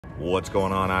What's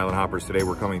going on, Island Hoppers? Today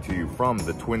we're coming to you from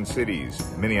the Twin Cities,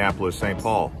 Minneapolis-Saint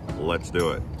Paul. Let's do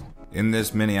it. In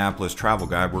this Minneapolis travel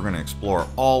guide, we're going to explore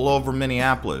all over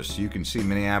Minneapolis. You can see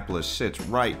Minneapolis sits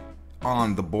right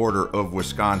on the border of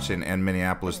Wisconsin and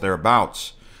Minneapolis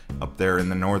thereabouts, up there in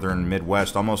the northern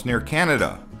Midwest, almost near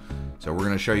Canada. So we're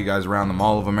going to show you guys around the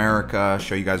Mall of America,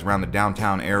 show you guys around the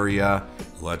downtown area.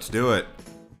 Let's do it.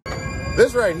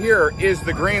 This right here is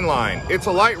the Green Line. It's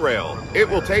a light rail. It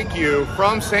will take you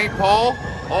from St. Paul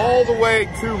all the way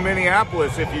to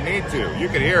Minneapolis if you need to. You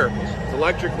can hear it's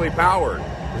electrically powered.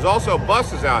 There's also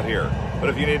buses out here, but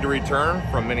if you need to return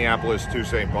from Minneapolis to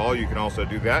St. Paul, you can also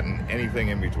do that and anything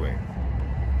in between.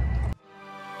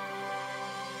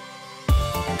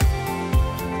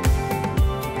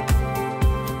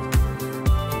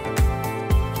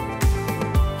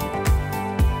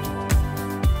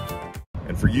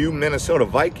 For you Minnesota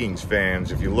Vikings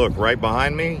fans, if you look right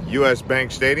behind me, US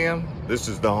Bank Stadium, this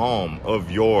is the home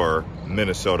of your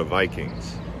Minnesota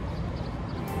Vikings.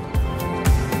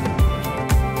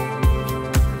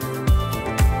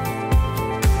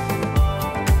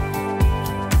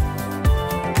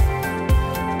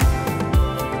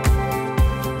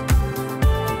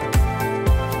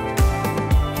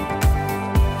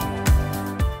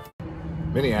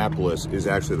 Minneapolis is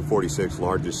actually the 46th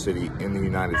largest city in the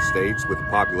United States with a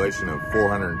population of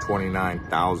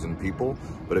 429,000 people.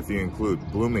 But if you include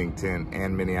Bloomington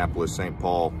and Minneapolis-Saint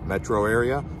Paul metro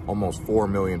area, almost 4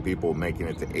 million people, making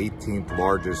it the 18th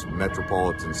largest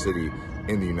metropolitan city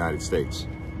in the United States.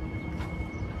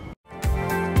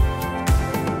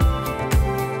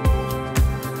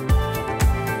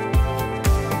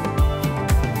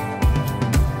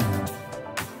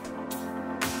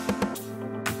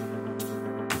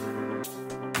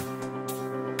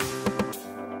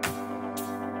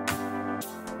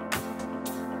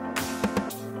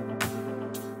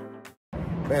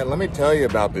 Man, let me tell you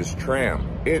about this tram.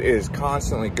 It is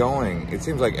constantly going. It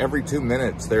seems like every 2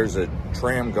 minutes there's a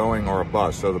tram going or a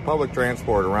bus. So the public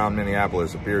transport around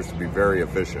Minneapolis appears to be very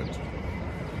efficient.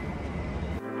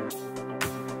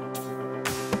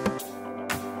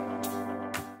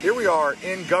 Here we are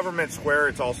in Government Square.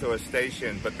 It's also a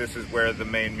station, but this is where the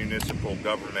main municipal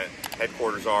government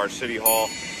headquarters are, City Hall.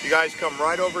 You guys come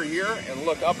right over here and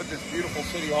look up at this beautiful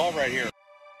City Hall right here.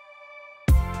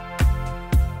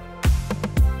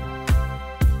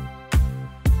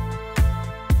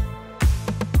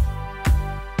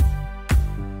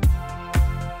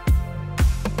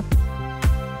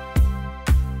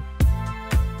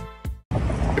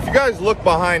 If you guys look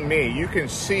behind me, you can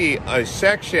see a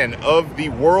section of the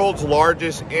world's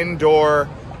largest indoor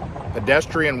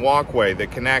pedestrian walkway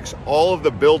that connects all of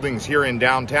the buildings here in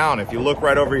downtown. If you look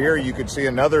right over here, you can see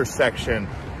another section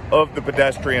of the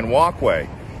pedestrian walkway.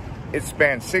 It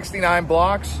spans 69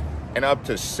 blocks and up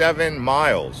to 7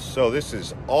 miles. So this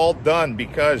is all done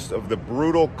because of the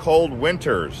brutal cold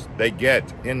winters they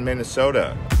get in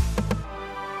Minnesota.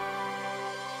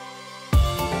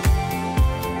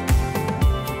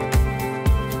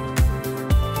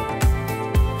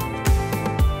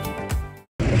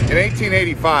 In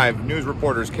 1885, news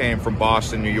reporters came from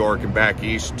Boston, New York, and back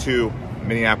east to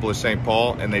Minneapolis-Saint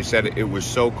Paul, and they said it was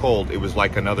so cold, it was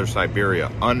like another Siberia,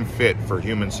 unfit for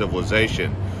human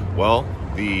civilization. Well,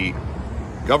 the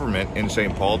government in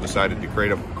St. Paul decided to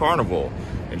create a carnival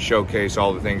and showcase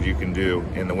all the things you can do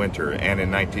in the winter. And in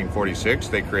 1946,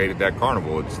 they created that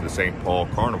carnival. It's the St. Paul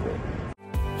Carnival.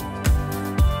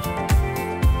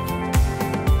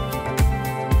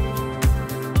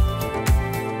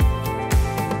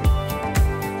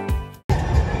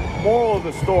 Moral of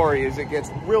the story is it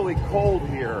gets really cold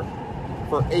here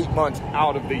for 8 months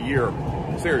out of the year.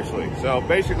 Seriously. So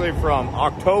basically from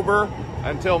October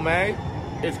until May,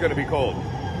 it's going to be cold.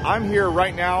 I'm here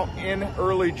right now in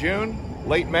early June,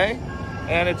 late May,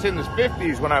 and it's in the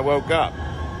 50s when I woke up.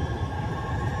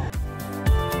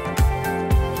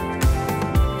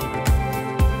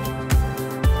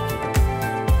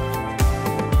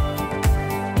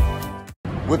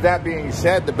 With that being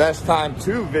said, the best time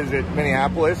to visit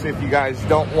Minneapolis, if you guys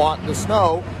don't want the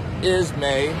snow, is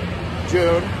May,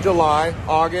 June, July,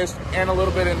 August, and a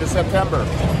little bit into September.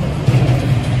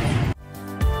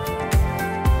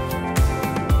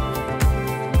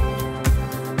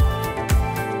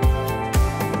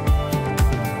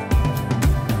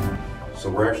 So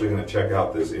we're actually going to check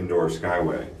out this indoor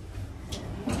skyway.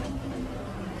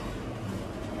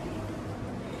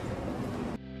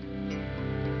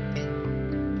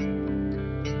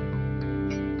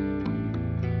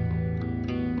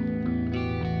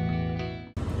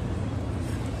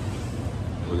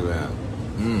 Look at that.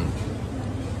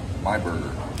 My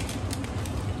burger.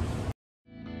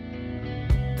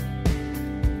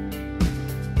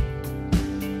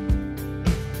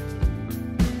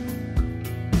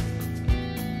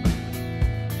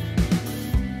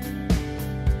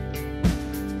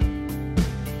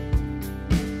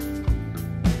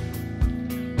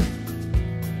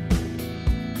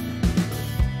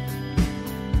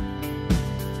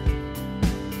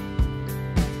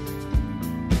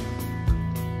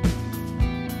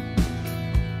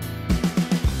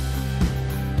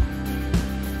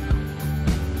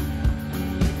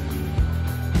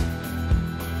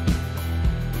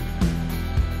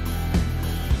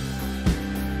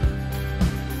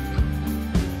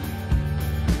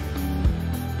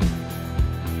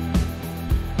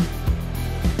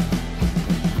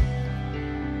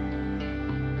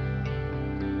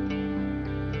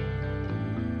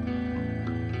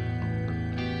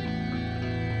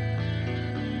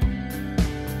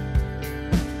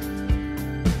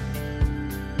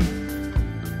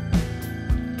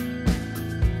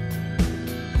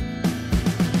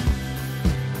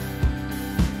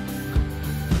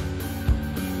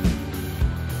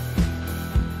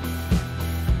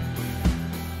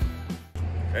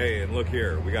 Hey, and look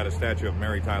here, we got a statue of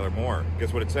Mary Tyler Moore.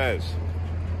 Guess what it says?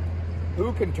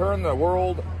 Who can turn the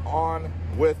world on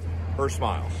with her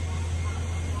smile?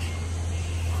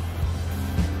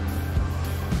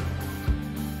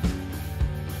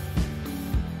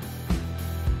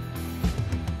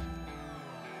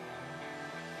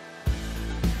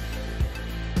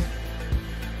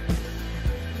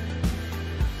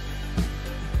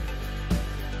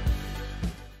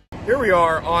 Here we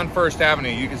are on First Avenue.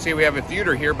 You can see we have a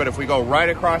theater here, but if we go right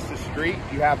across the street,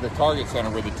 you have the Target Center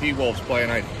where the T-Wolves play,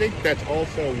 and I think that's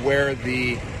also where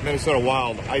the Minnesota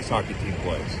Wild ice hockey team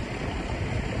plays.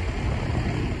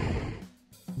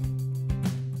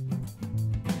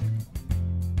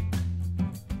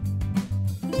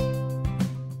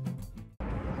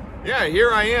 Yeah,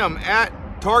 here I am at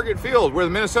Target Field where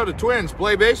the Minnesota Twins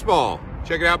play baseball.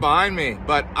 Check it out behind me.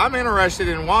 But I'm interested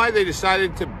in why they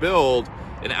decided to build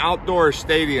an outdoor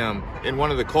stadium in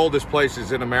one of the coldest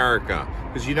places in America.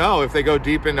 Because you know, if they go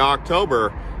deep into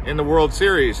October in the World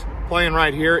Series, playing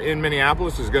right here in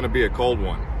Minneapolis is going to be a cold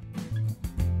one.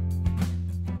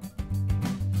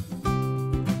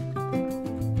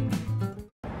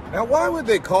 Now, why would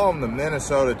they call them the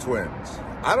Minnesota Twins?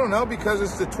 I don't know, because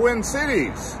it's the Twin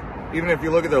Cities. Even if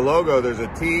you look at their logo, there's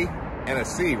a T and a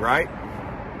C, right?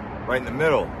 Right in the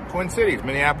middle. Twin Cities,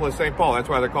 Minneapolis-Saint Paul. That's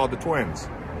why they're called the Twins.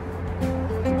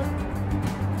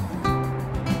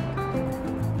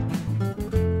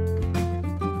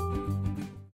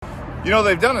 You know,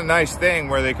 they've done a nice thing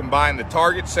where they combine the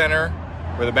Target Center,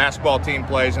 where the basketball team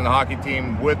plays, and the hockey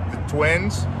team with the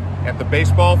Twins at the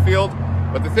baseball field.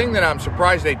 But the thing that I'm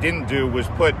surprised they didn't do was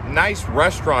put nice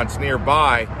restaurants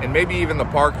nearby and maybe even the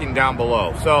parking down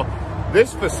below. So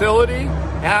this facility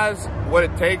has what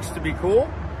it takes to be cool,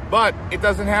 but it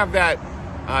doesn't have that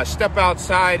step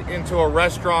outside into a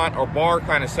restaurant or bar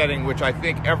kind of setting, which I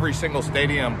think every single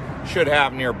stadium should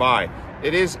have nearby.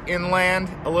 It is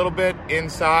inland a little bit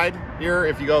inside here.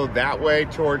 If you go that way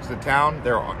towards the town,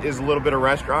 there is a little bit of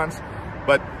restaurants,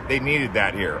 but they needed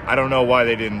that here. I don't know why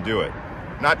they didn't do it.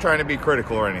 Not trying to be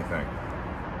critical or anything.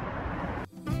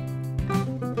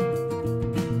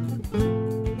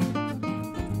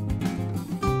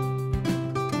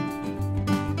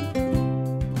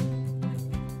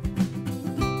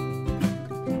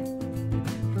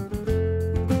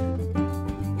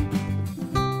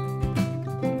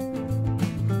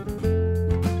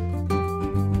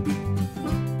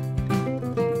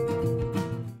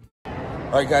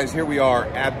 All right, guys, here we are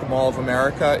at the Mall of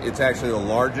America. It's actually the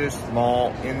largest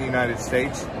mall in the United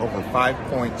States, over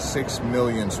 5.6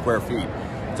 million square feet.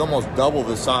 It's almost double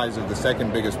the size of the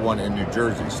second biggest one in New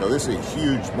Jersey. So this is a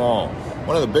huge mall.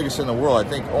 One of the biggest in the world. I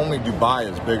think only Dubai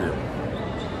is bigger.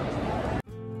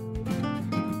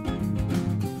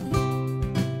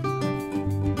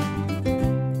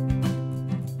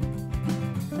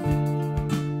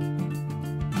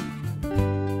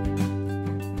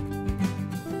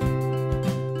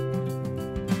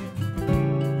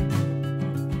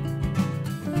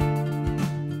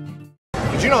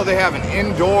 Did you know they have an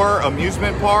indoor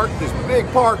amusement park? This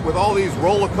big park with all these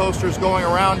roller coasters going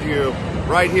around you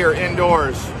right here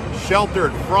indoors,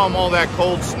 sheltered from all that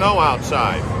cold snow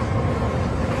outside.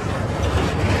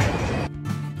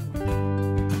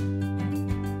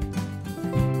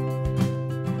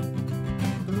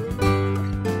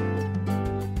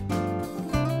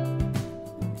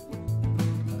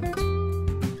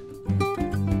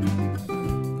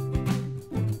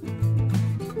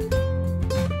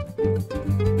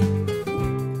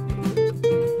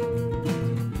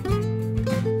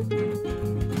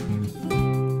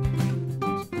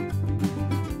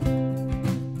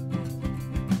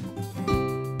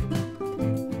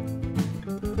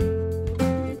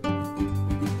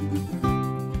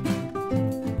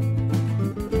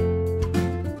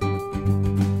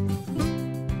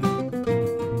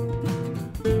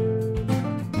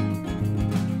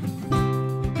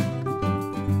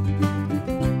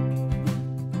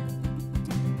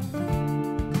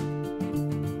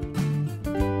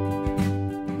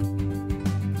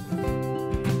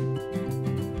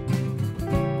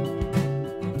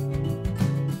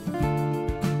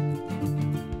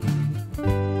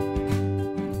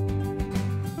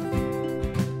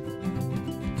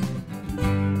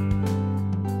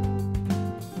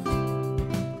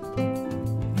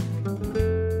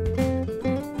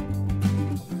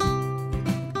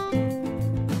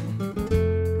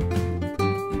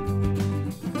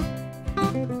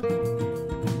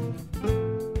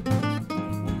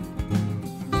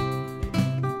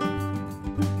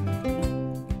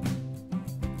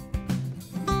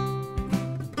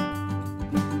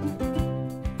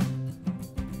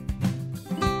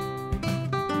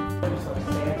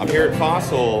 here at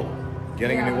Fossil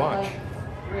getting a new watch.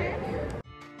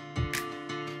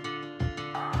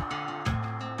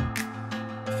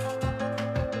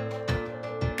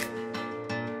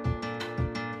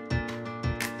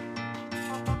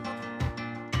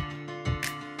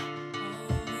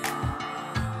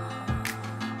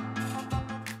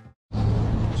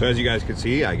 So as you guys can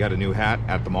see, I got a new hat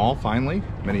at the mall finally.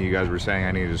 Many of you guys were saying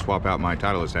I needed to swap out my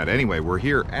Titleist hat. Anyway, we're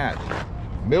here at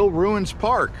Mill Ruins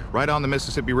Park, right on the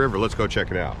Mississippi River. Let's go check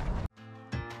it out.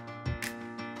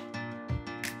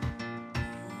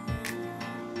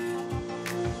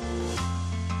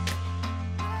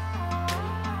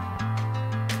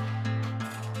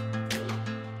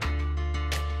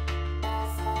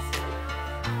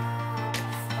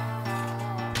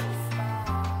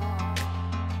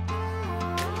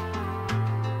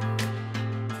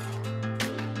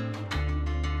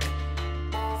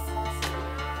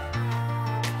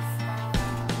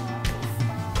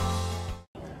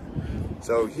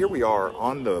 So here we are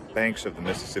on the banks of the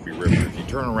Mississippi River. If you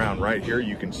turn around right here,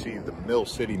 you can see the Mill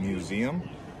City Museum.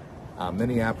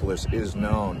 Minneapolis is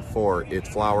known for its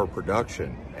flower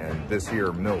production, and this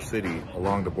here Mill City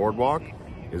along the boardwalk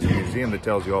is a museum that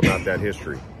tells you all about that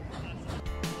history.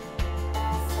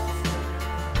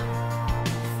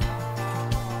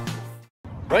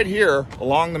 Right here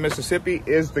along the Mississippi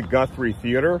is the Guthrie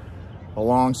Theater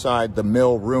alongside the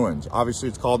Mill Ruins. Obviously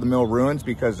it's called the Mill Ruins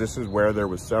because this is where there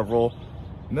was several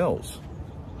mills.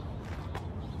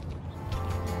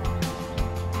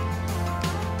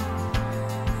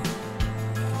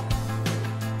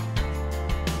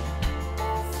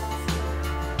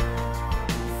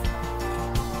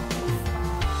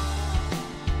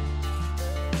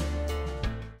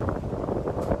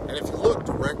 And if you look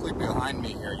directly behind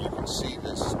me here, you can see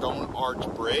this stone arch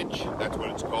bridge. That's what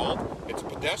it's called. It's a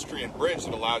pedestrian bridge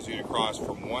that allows you to cross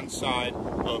from one side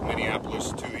of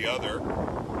Minneapolis to the other.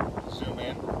 Zoom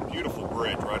in. Beautiful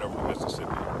bridge right over the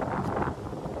Mississippi.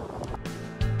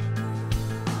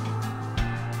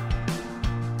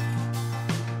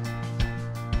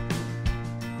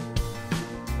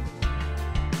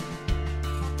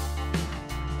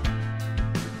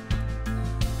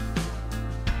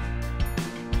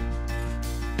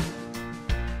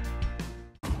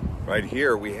 Right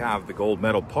here we have the Gold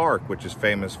Medal Park, which is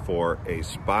famous for a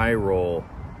spiral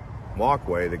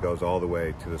walkway that goes all the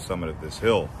way to the summit of this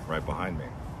hill right behind me.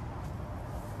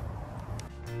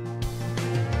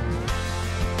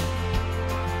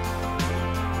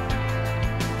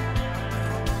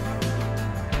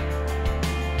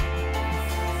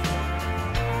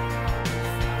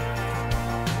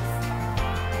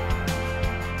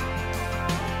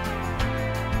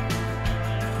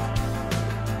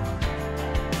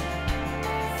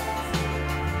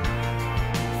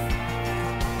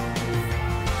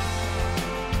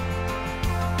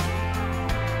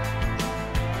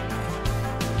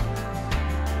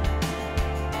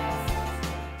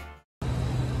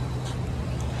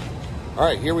 All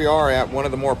right, here we are at one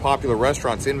of the more popular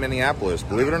restaurants in Minneapolis.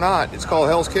 Believe it or not, it's called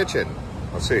Hell's Kitchen.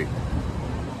 Let's see.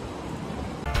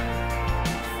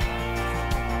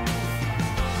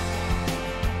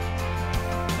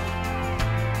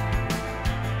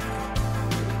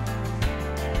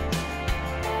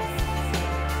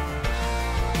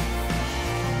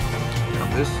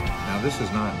 Now this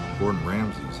is not Gordon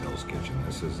Ramsay's Hell's Kitchen.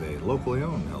 This is a locally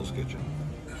owned Hell's Kitchen.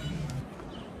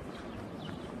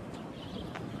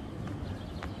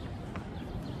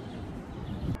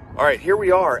 All right, here we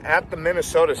are at the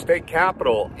Minnesota State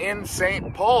Capitol in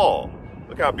St. Paul.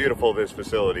 Look how beautiful this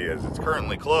facility is. It's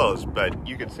currently closed, but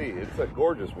you can see it's a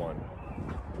gorgeous one.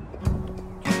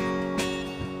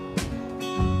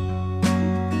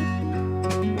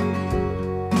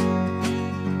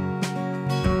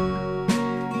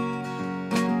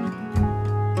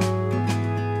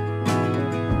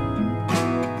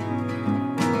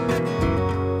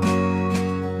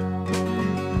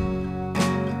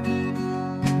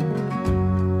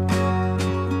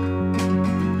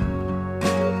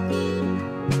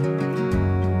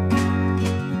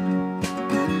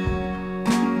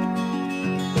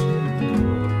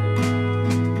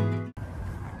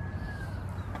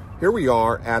 Here we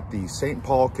are at the St.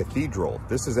 Paul Cathedral.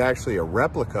 This is actually a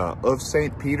replica of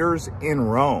St. Peter's in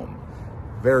Rome.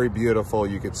 Very beautiful.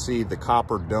 You can see the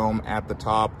copper dome at the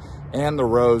top and the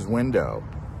rose window.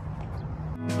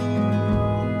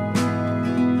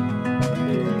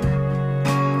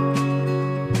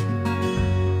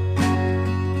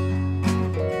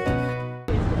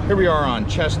 Here we are on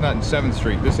Chestnut and 7th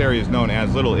Street. This area is known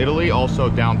as Little Italy, also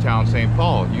downtown St.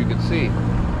 Paul. You can see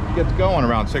it gets going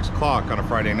around 6 o'clock on a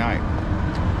Friday night.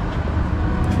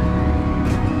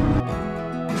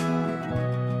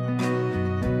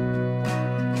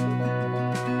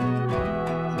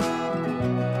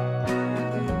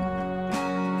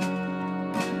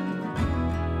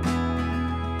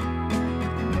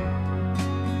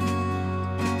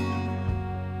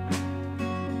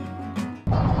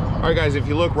 Alright guys, if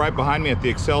you look right behind me at the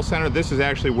Excel Center, this is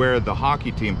actually where the hockey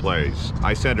team plays.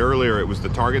 I said earlier it was the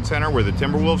Target Center where the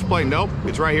Timberwolves play. Nope,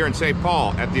 it's right here in St.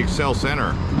 Paul at the Excel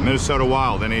Center. Minnesota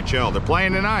Wild, NHL. They're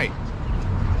playing tonight.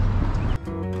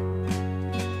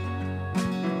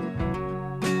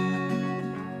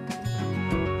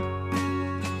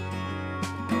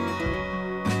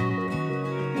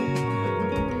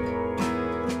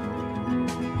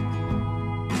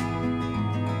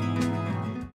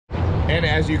 And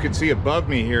as you can see above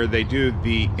me here, they do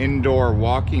the indoor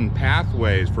walking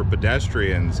pathways for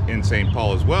pedestrians in St.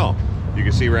 Paul as well. You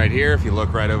can see right here, if you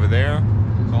look right over there,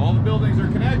 so all the buildings are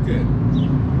connected.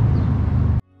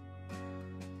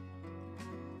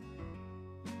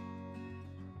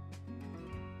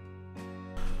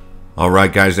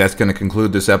 Alright guys, that's going to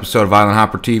conclude this episode of Island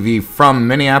Hopper TV from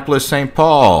Minneapolis-Saint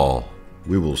Paul.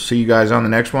 We will see you guys on the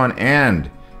next one, and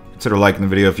consider liking the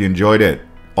video if you enjoyed it.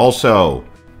 Also,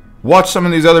 watch some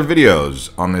of these other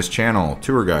videos on this channel,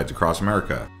 tour guides across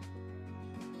America.